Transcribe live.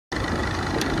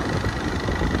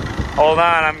Hold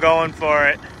on, I'm going for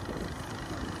it.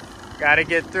 Gotta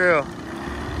get through.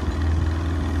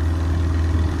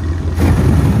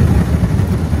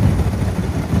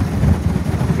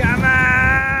 Come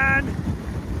on!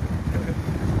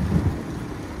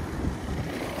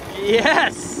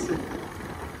 Yes!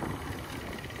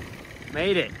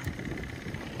 Made it.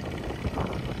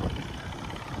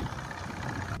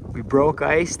 We broke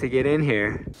ice to get in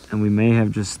here, and we may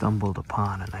have just stumbled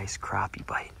upon a nice crappie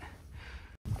bite.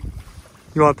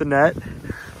 You want the net?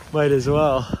 Might as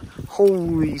well.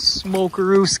 Holy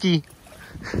smokerooski.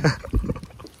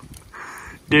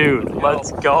 Dude,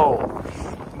 let's go.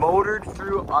 Motored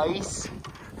through ice.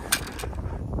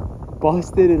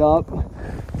 Busted it up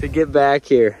to get back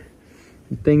here.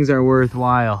 Things are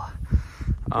worthwhile.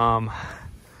 I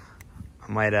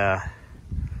might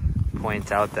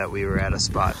point out that we were at a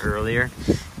spot earlier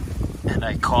and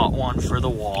I caught one for the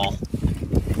wall.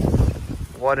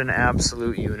 What an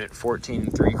absolute unit,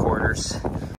 14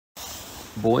 3/4.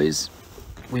 Boys,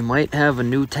 we might have a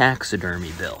new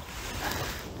taxidermy bill.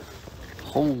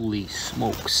 Holy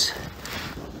smokes.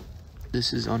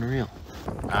 This is unreal.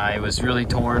 I was really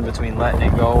torn between letting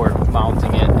it go or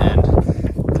mounting it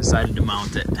and decided to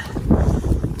mount it.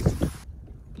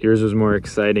 Yours was more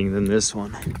exciting than this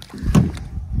one.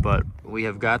 But we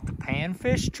have got the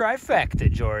panfish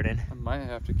trifecta, Jordan. I might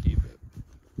have to keep it.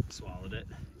 Swallowed it.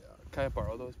 Yeah. Can I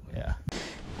borrow those, please? Yeah.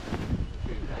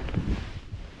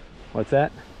 What's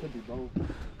that? Could be both.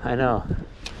 I know.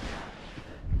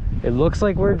 It looks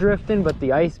like we're drifting, but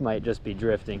the ice might just be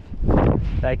drifting.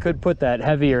 I could put that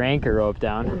heavier anchor rope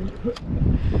down.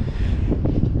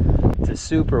 It's a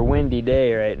super windy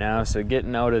day right now, so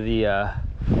getting out of the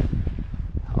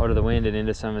wind and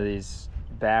into some of these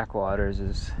backwaters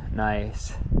is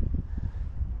nice.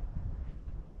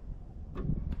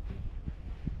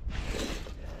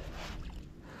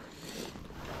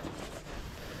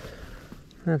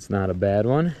 That's not a bad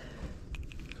one.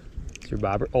 It's your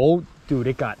bobber. Oh, dude,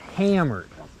 it got hammered.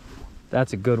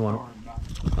 That's a good one.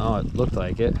 Oh, it looked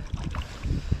like it.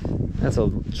 That's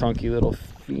a chunky little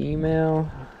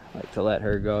female. I like to let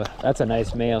her go. That's a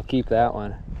nice male. Keep that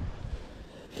one.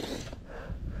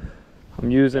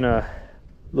 I'm using a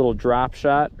little drop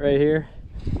shot right here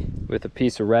with a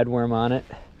piece of red worm on it.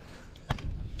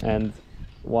 And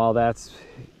while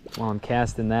I'm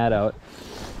casting that out,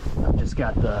 I've just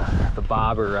got the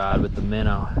bobber rod with the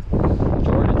minnow.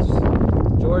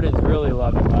 Jordan's really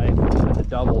loving life with the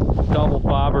double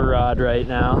bobber rod right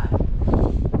now.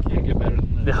 Can't get better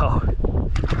than this. No,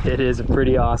 it is a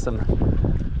pretty awesome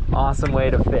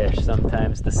way to fish.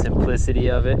 Sometimes the simplicity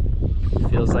of it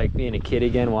feels like being a kid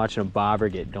again, watching a bobber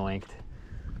get doinked.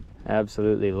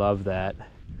 Absolutely love that.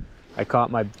 I caught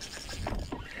my,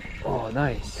 oh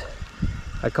nice.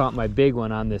 I caught my big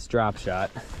one on this drop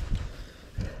shot.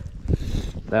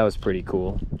 That was pretty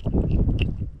cool.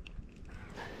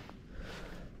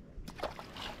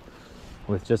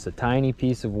 With just a tiny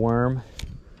piece of worm.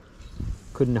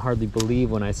 Couldn't hardly believe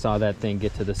when I saw that thing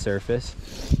get to the surface.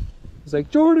 I was like,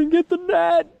 Jordan, get the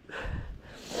net!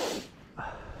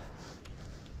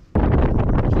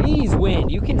 Please,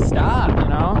 wind, you can stop, you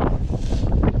know?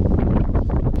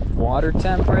 Water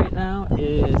temp right now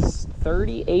is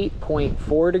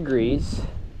 38.4 degrees.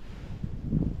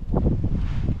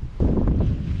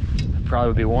 Probably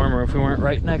would be warmer if we weren't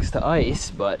right next to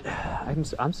ice, but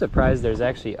I'm surprised there's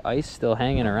actually ice still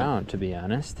hanging around, to be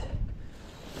honest.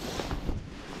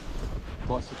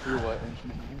 Busted through what, inch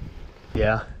and a half?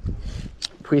 Yeah.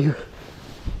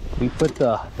 We put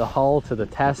the hull to the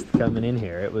test coming in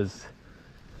here. It was.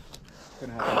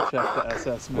 Gonna have to check the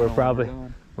SS. We're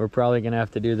probably gonna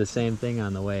have to do the same thing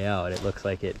on the way out. It looks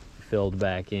like it filled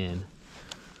back in.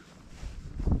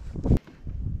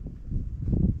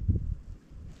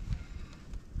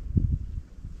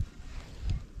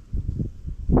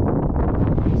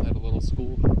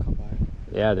 School that come by.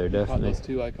 Yeah, they're definitely. Caught those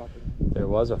two, I caught them. There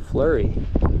was a flurry.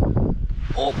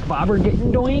 Oh, bobber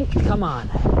getting doink. Come on.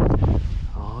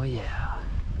 Oh, yeah.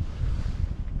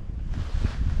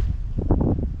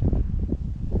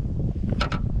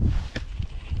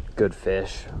 Good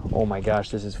fish. Oh my gosh,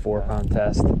 this is 4-pound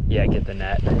test. Yeah, get the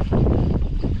net.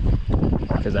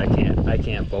 Because I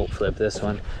can't boat flip this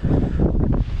one.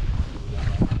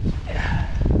 Yeah.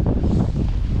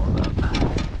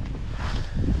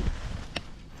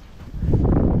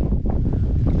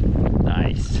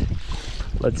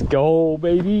 Let's go,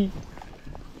 baby.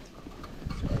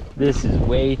 This is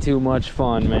way too much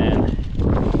fun, man.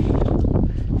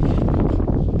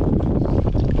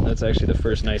 That's actually the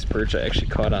first nice perch I actually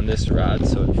caught on this rod,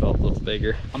 so it felt a little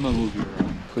bigger. I'm gonna move you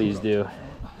around. Please do.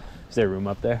 Is there room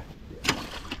up there?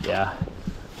 Yeah.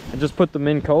 I just put the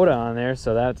Minn Kota on there,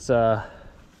 so that's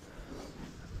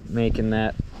making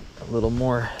that a little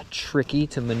more tricky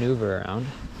to maneuver around.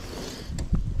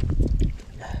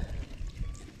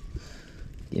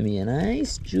 Give me a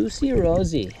nice juicy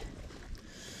rosy.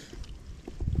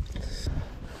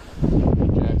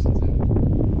 Jackson's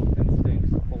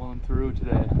instincts pulling through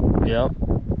today. Yep.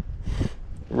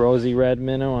 Rosy red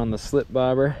minnow on the slip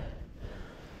bobber,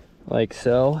 like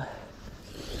so.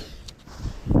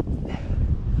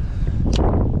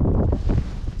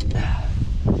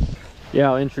 Yeah,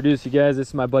 I'll introduce you guys. This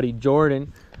is my buddy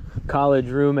Jordan, college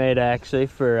roommate actually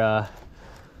for a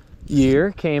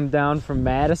year. Came down from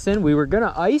Madison. We were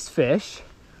gonna ice fish.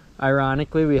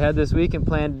 Ironically, we had this weekend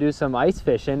planned to do some ice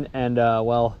fishing, and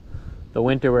well, the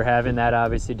winter we're having, that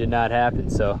obviously did not happen.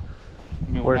 So I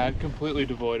mean, we're not completely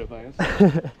devoid of ice.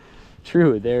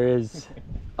 True, there is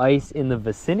ice in the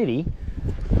vicinity.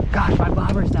 Gosh, my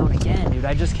bobber's down again, dude.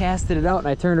 I just casted it out and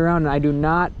I turned around and I do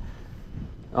not.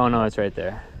 Oh no, it's right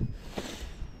there.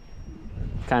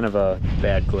 Kind of a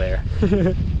bad glare.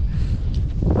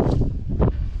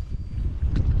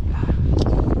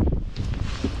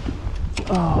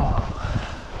 Oh,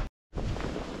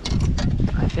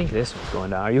 I think this one's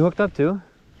going down. Are you hooked up too?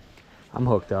 I'm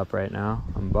hooked up right now.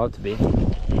 I'm about to be.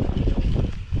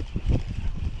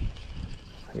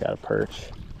 I got a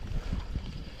perch.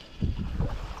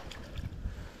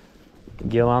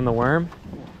 Gill on the worm.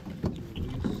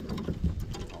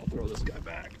 I'll throw this guy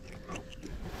back.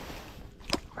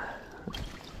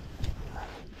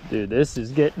 Dude, this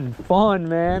is getting fun,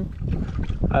 man.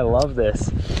 I love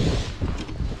this.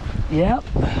 Yep.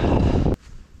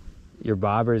 Your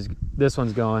bobber's, this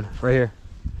one's going right here.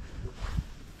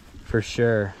 For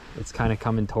sure. It's kind of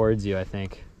coming towards you, I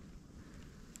think.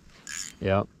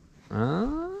 Yep.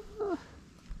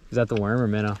 Is that the worm or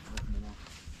minnow?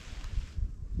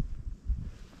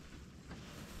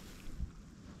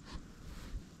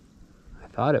 I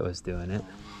thought it was doing it.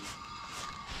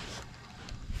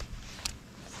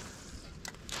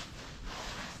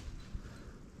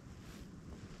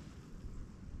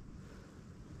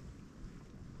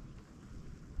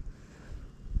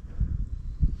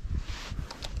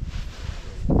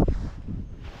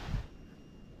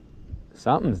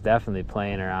 Something's definitely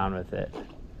playing around with it.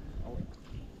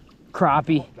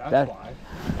 Crappie. That's why.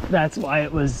 That's why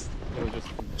it was. It was just.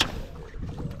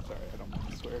 Sorry, I don't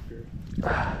want to swear if you're.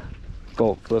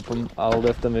 Go flip him. I'll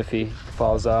lift him if he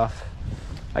falls off.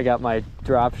 I got my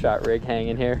drop shot rig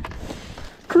hanging here.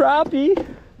 Crappie.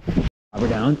 We're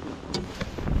down.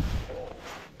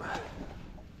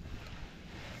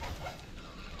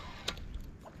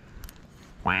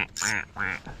 Wah, wah,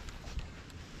 wah.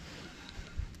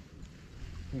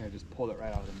 I think I just pulled it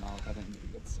right out of the mouth. I didn't need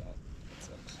a good set. That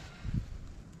sucks.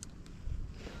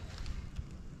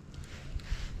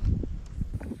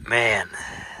 Man,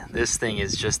 this thing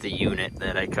is just a unit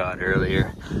that I caught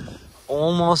earlier.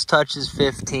 Almost touches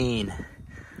 15.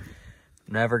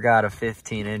 Never got a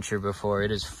 15 incher before.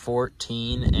 It is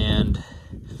 14 and...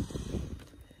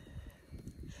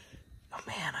 Oh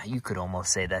man, you could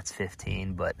almost say that's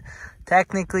 15, but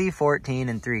technically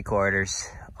 14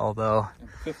 3/4. Although...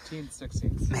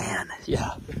 15/16. Man,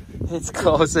 yeah. It's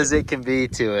close as it can be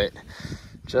to it.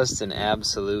 Just an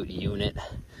absolute unit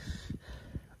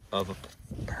of a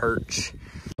perch.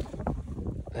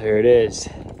 There it is.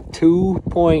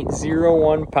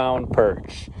 2.01 pound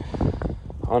perch.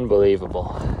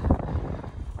 Unbelievable.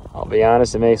 I'll be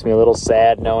honest, it makes me a little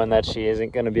sad knowing that she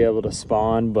isn't going to be able to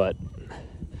spawn, but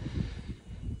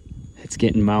it's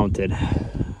getting mounted.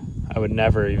 I would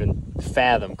never even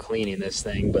fathom cleaning this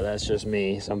thing, but that's just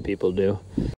me. Some people do.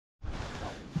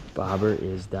 Bobber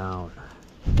is down.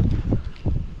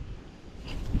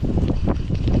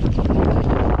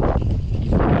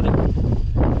 Keep running.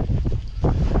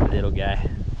 Little guy.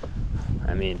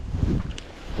 I mean,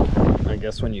 I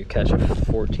guess when you catch a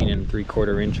 14 3/4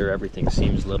 incher, everything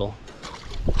seems little.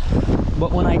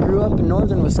 But when I grew up in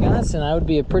northern Wisconsin, I would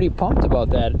be pretty pumped about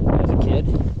that as a kid.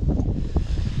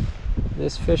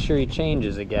 This fishery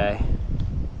changes a guy.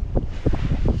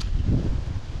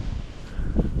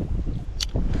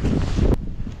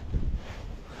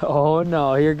 Oh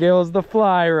no, here goes the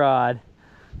fly rod.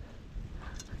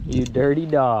 You dirty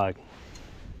dog.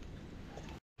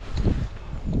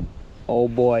 Oh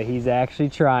boy, he's actually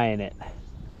trying it.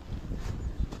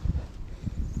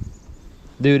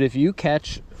 Dude, if you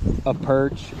catch a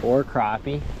perch or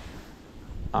crappie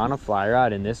on a fly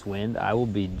rod in this wind, I will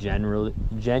be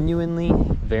genuinely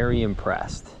very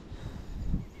impressed.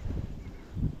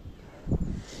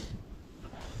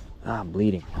 Ah, I'm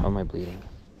bleeding. How am I bleeding?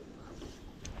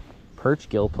 Perch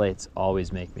gill plates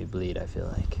always make me bleed, I feel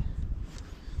like.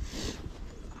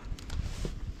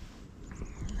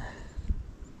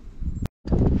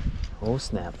 Oh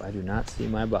snap, I do not see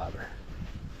my bobber.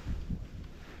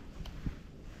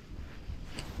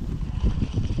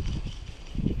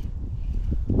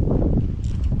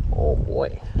 Oh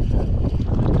boy.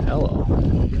 Hello.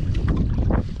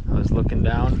 I was looking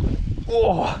down.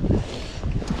 Oh!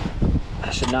 I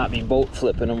should not be boat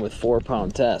flipping them with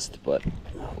 4-pound test, but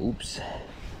oops.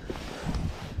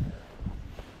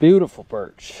 Beautiful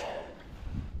perch.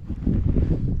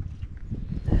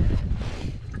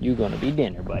 You gonna be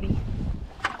dinner, buddy.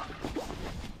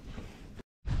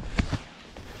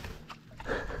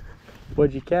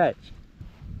 What'd you catch?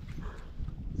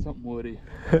 Something woody.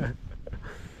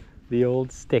 The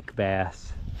old stick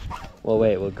bass. Well,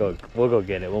 wait, we'll go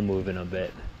get it. We'll move in a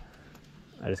bit.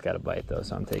 I just got a bite though,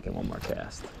 so I'm taking one more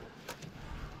cast.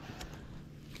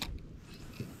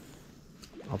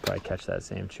 I'll probably catch that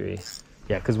same tree.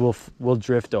 Yeah, because we'll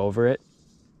drift over it.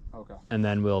 Okay. And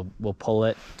then we'll pull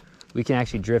it. We can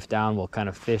actually drift down. We'll kind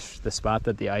of fish the spot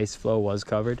that the ice flow was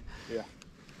covered. Yeah.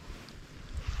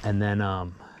 And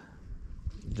then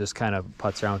just kind of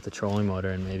putz around with the trolling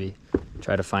motor and maybe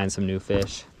try to find some new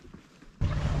fish.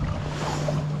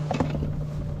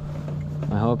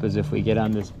 My hope is if we get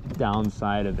on this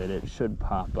downside of it, it should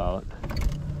pop out.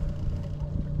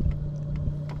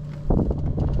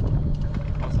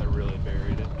 Unless I really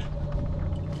buried it.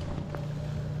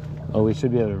 Oh, we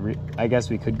should be able to, I guess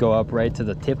we could go up right to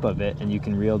the tip of it and you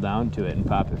can reel down to it and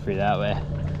pop it free that way.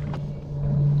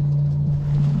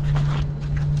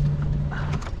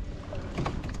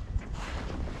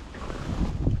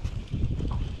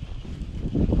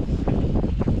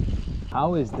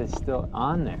 How is this still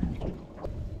on there?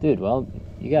 Dude, well,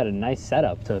 you got a nice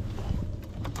setup to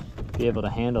be able to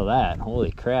handle that.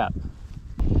 Holy crap.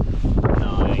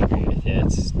 No, I agree with you.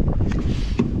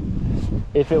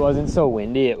 If it wasn't so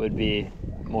windy, it would be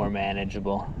more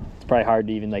manageable. It's probably hard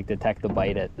to even like detect the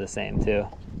bite at the same too.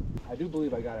 I do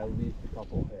believe I got at least a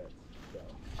couple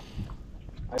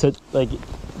hits. So like,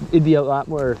 it'd be a lot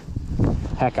more,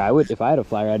 heck, I would, if I had a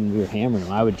fly rod and we were hammering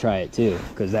them, I would try it too,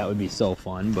 because that would be so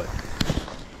fun. But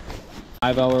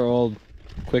 5-hour-old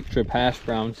quick trip hash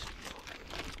browns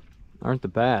aren't the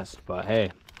best, but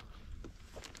hey,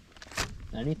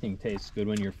 anything tastes good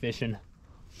when you're fishing.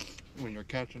 When you're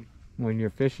catching. When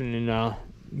you're fishing in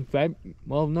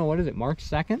well, no, what is it, March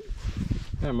 2nd?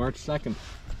 Yeah, March 2nd.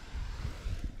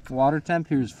 Water temp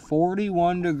here is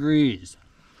 41 degrees.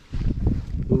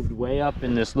 Moved way up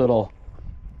in this little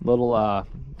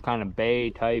kind of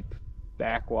bay type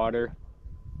backwater.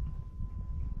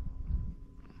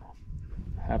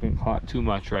 Haven't caught too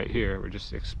much right here. We're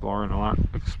just exploring around.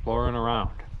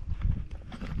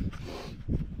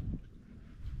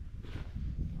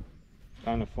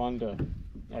 Kind of fun to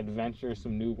adventure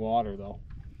some new water though.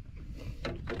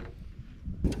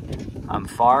 I'm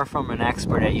far from an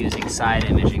expert at using side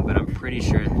imaging, but I'm pretty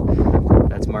sure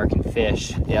that's marking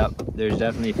fish. Yep, there's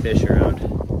definitely fish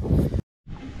around.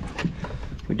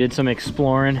 We did some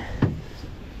exploring,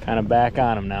 kind of back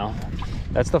on them now.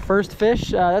 That's the first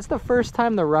fish, that's the first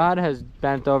time the rod has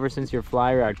bent over since your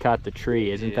fly rod caught the tree,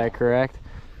 isn't that correct?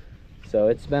 So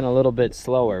it's been a little bit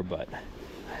slower, but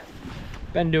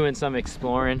been doing some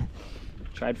exploring.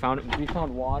 We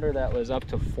found water that was up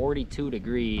to 42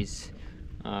 degrees,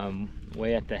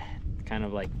 way at the kind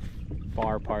of like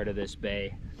far part of this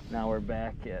bay. Now we're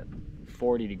back at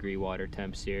 40-degree water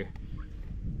temps here,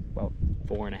 about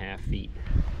 4.5 feet.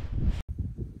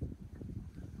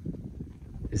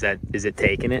 Is it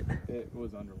taking it? It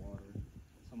was underwater, so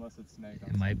unless it's snagged on.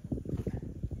 It might.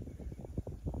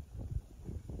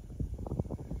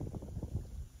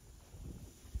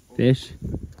 Fish?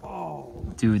 Oh,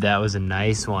 Dude, that was a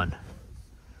nice one.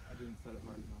 I didn't set it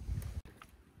hard enough.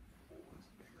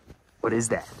 What is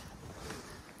that?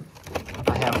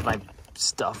 I have my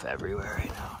stuff everywhere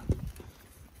right now.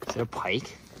 Is it a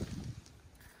pike?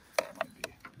 Might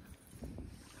be.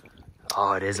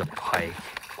 Oh, it is a pike.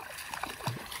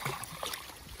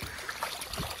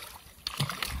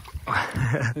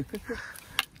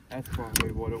 That's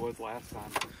probably what it was last time.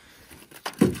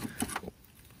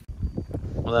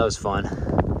 Well, that was fun.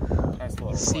 Nice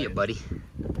little See ya, bite. buddy.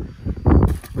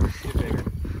 Get bigger.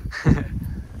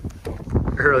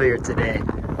 Earlier today,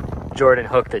 Jordan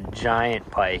hooked a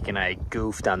giant pike and I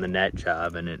goofed on the net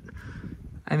job, and it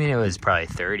was probably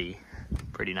 30.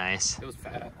 Pretty nice. It was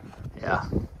fat. Yeah.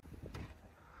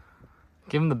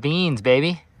 Give him the beans,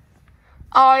 baby.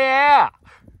 Oh yeah!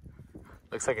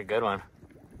 Looks like a good one.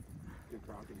 Good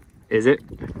crappie. Is it?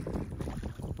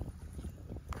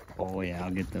 Oh yeah,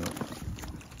 I'll get the...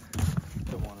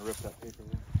 Don't want to rip that paper.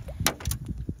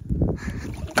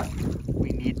 We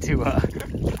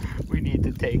need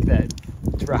to take that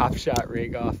drop shot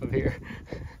rig off of here.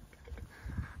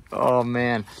 Oh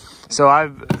man. So I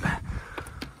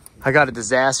got a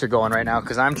disaster going right now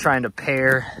because I'm trying to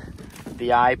pair the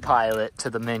iPilot to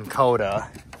the Minn Kota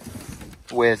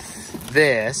with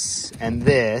this and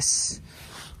this,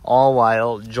 all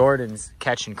while Jordan's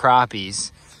catching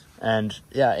crappies. And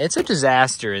yeah, it's a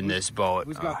disaster in this boat.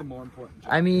 Who's got the more important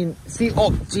job? I mean, see,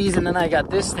 oh geez, and then I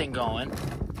got this thing going.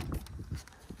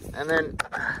 And then,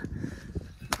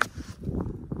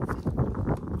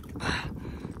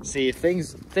 see,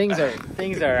 things are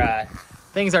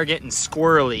getting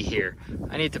squirrely here.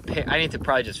 I need to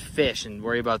probably just fish and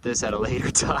worry about this at a later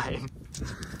time.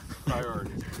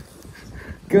 Priorities.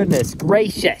 Goodness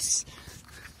gracious.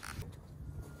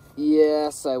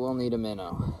 Yes, I will need a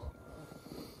minnow.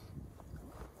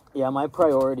 Yeah, my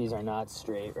priorities are not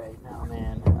straight right now,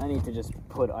 man. I need to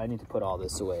put all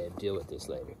this away and deal with this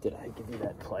later. Did I give you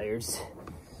that, pliers?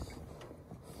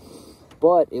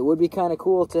 But it would be kind of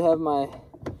cool to have my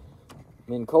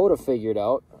Minn Kota figured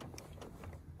out.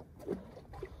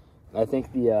 I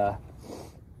think the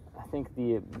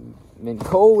Minn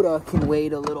Kota can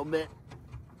wait a little bit.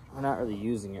 We're not really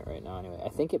using it right now anyway. I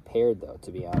think it paired though,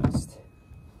 to be honest.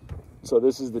 So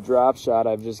this is the drop shot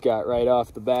I've just got right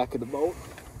off the back of the boat.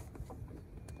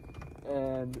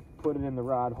 And put it in the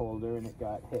rod holder and it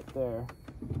got hit there.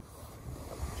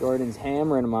 Jordan's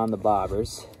hammering them on the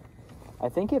bobbers. I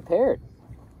think it paired.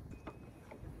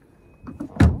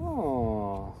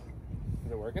 Oh.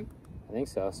 Is it working? I think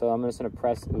so. So I'm just gonna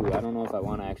press. Ooh, I don't know if I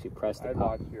want to actually press the. I'd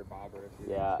watch your bobber if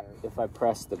you. Yeah, if I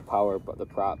press the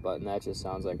prop button, that just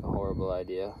sounds like a horrible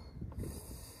idea.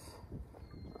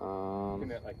 Can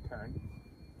it like turn?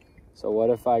 So what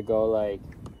if I go like?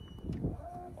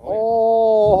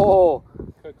 Oh,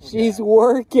 she's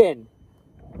working.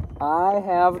 I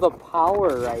have the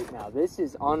power right now. This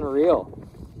is unreal.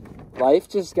 Life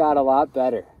just got a lot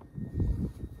better.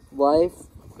 Life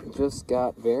just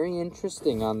got very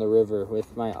interesting on the river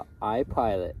with my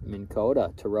iPilot, Minn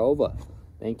Kota, Tarova.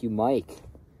 Thank you, Mike,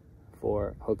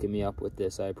 for hooking me up with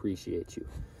this. I appreciate you.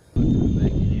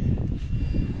 Thank you.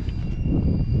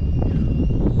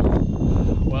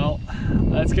 Well,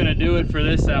 that's gonna do it for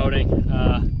this outing.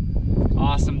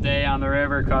 Awesome day on the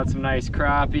river. Caught some nice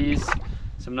crappies,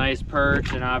 some nice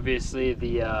perch, and obviously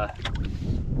the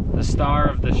star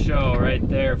of the show right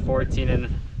there, 14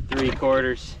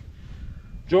 3/4.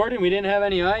 Jordan, we didn't have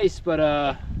any ice,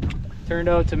 but turned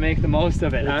out to make the most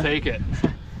of it. We'll take it.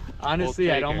 Honestly,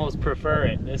 we'll I'd almost prefer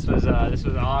it. This was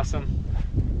awesome.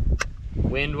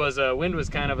 Wind was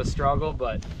kind of a struggle,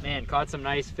 but man, caught some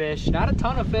nice fish. Not a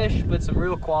ton of fish, but some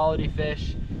real quality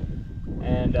fish.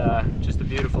 And just a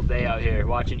beautiful day out here,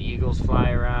 watching eagles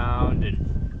fly around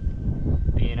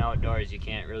and being outdoors. You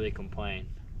can't really complain.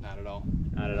 Not at all.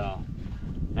 Not at all.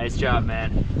 Nice job,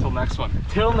 man. Till next one.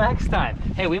 Till next time.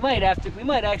 Hey, we might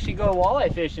actually go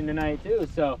walleye fishing tonight too.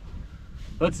 So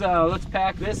let's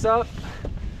pack this up,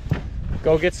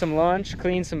 go get some lunch,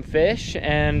 clean some fish,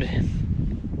 and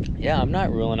yeah, I'm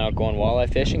not ruling out going walleye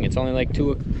fishing. It's only like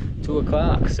 2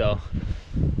 o'clock, so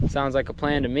sounds like a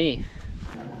plan to me.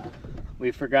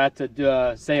 We forgot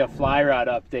to say a fly rod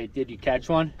update. Did you catch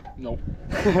one? Nope.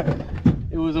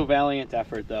 It was a valiant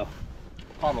effort though.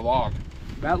 On the log.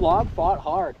 That log fought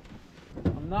hard.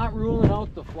 I'm not ruling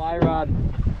out the fly rod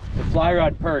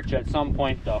perch at some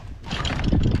point though.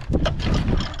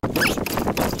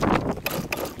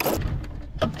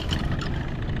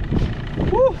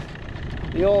 Woo!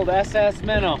 The old SS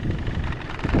minnow.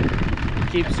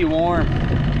 Keeps you warm.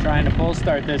 Trying to pull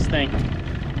start this thing.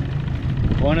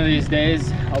 One of these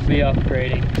days, I'll be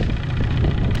upgrading.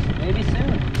 Maybe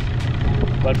soon.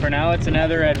 But for now, it's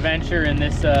another adventure in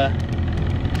this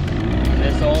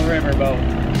old river boat.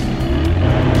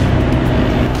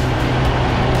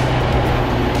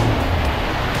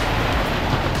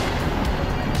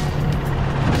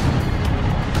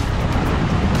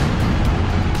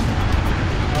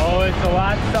 Oh, it's a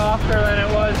lot softer than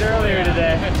it was earlier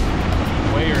today.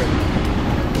 Way early.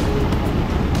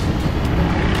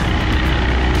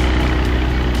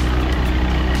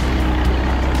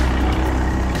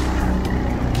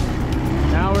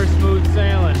 Now we're smooth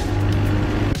sailing.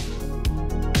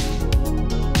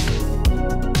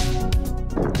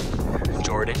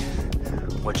 Jordan,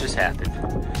 what just happened?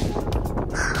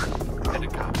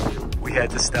 We had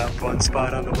to stop one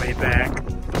spot on the way back,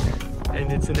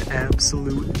 and it's an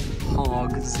absolute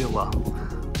hogzilla.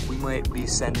 We might be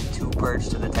sending 2 perch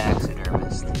to the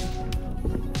taxidermist.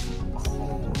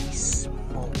 Holy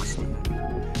smokes, dude.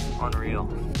 Unreal.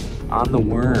 On the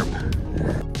worm.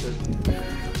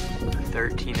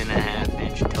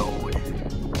 13.5-inch toad.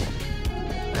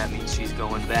 That means she's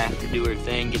going back to do her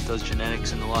thing, get those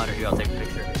genetics in the water. Here, I'll take a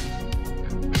picture of it.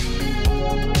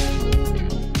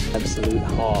 absolute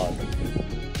hog.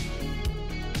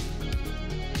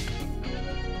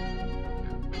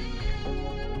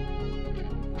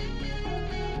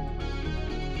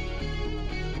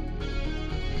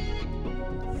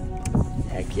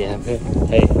 Heck yeah, man.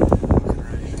 Hey.